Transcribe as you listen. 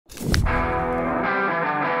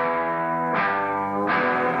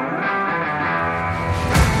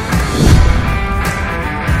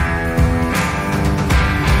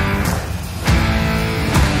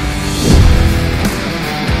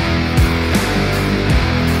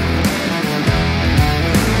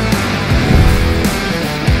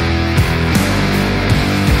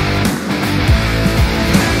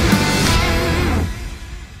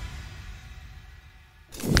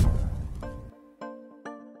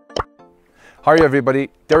Hi everybody,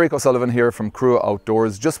 Derek O'Sullivan here from Crua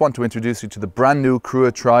Outdoors. Just want to introduce you to the brand new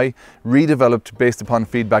Crua Tri, redeveloped based upon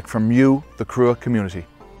feedback from you, the Crua community.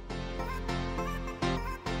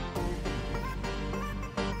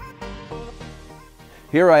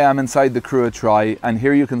 Here I am inside the Crua Tri, and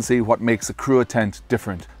here you can see what makes a Crua tent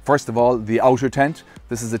different. First of all, the outer tent.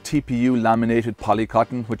 This is a TPU laminated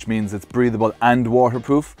polycotton, which means it's breathable and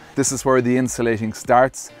waterproof. This is where the insulating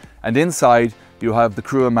starts, and inside you have the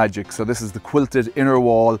Crua Magic. So this is the quilted inner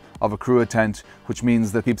wall of a Crua tent, which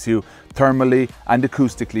means that keeps you thermally and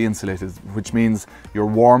acoustically insulated, which means you're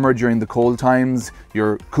warmer during the cold times,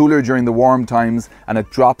 you're cooler during the warm times, and it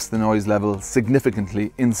drops the noise level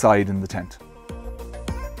significantly inside in the tent.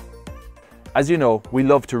 As you know, we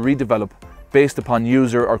love to redevelop based upon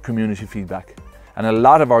user or community feedback. And a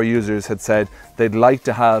lot of our users had said they'd like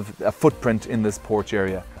to have a footprint in this porch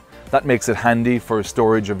area. That makes it handy for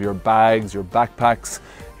storage of your bags, your backpacks,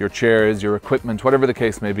 your chairs, your equipment, whatever the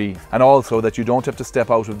case may be. And also that you don't have to step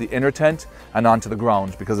out of the inner tent and onto the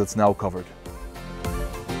ground because it's now covered.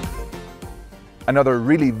 Another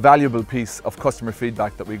really valuable piece of customer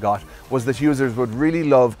feedback that we got was that users would really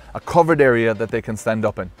love a covered area that they can stand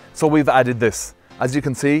up in. So we've added this. As you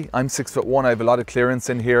can see, I'm 6'1", I have a lot of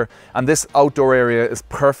clearance in here, and this outdoor area is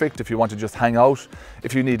perfect if you want to just hang out,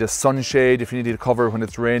 if you need a sunshade, if you need a cover when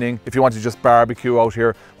it's raining, if you want to just barbecue out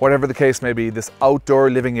here, whatever the case may be, this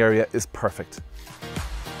outdoor living area is perfect.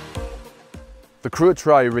 The Crua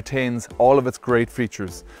Tri retains all of its great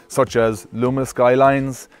features, such as luminous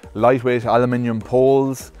skylines, lightweight aluminium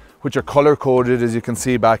poles, which are color-coded as you can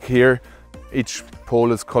see back here. Each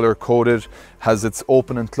pole is color-coded, has its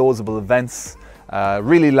open and closable vents,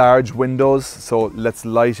 really large windows, so let's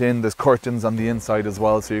light in. There's curtains on the inside as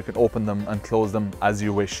well, so you can open them and close them as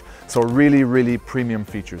you wish. So really premium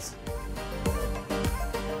features.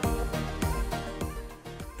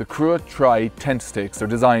 The Crua Tri tent stakes are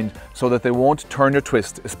designed so that they won't turn or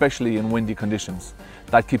twist, especially in windy conditions.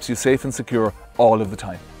 That keeps you safe and secure all of the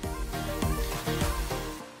time.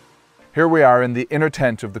 Here we are in the inner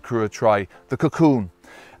tent of the Crua Tri, the cocoon.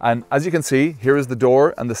 And as you can see, here is the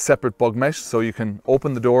door and the separate bug mesh, so you can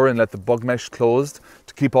open the door and let the bug mesh closed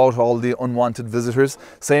to keep out all the unwanted visitors.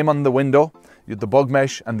 Same on the window, the bug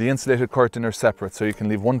mesh and the insulated curtain are separate, so you can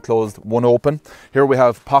leave one closed, one open. Here we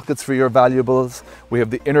have pockets for your valuables. We have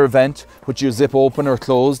the inner vent, which you zip open or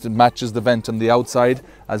closed. It matches the vent on the outside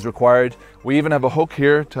as required. We even have a hook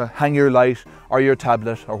here to hang your light or your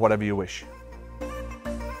tablet or whatever you wish.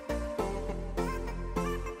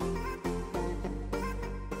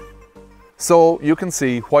 So you can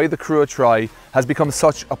see why the Crua Tri has become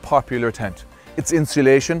such a popular tent. Its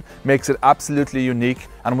insulation makes it absolutely unique,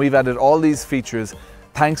 and we've added all these features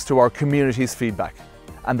thanks to our community's feedback.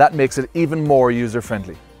 And that makes it even more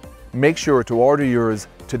user-friendly. Make sure to order yours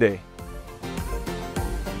today.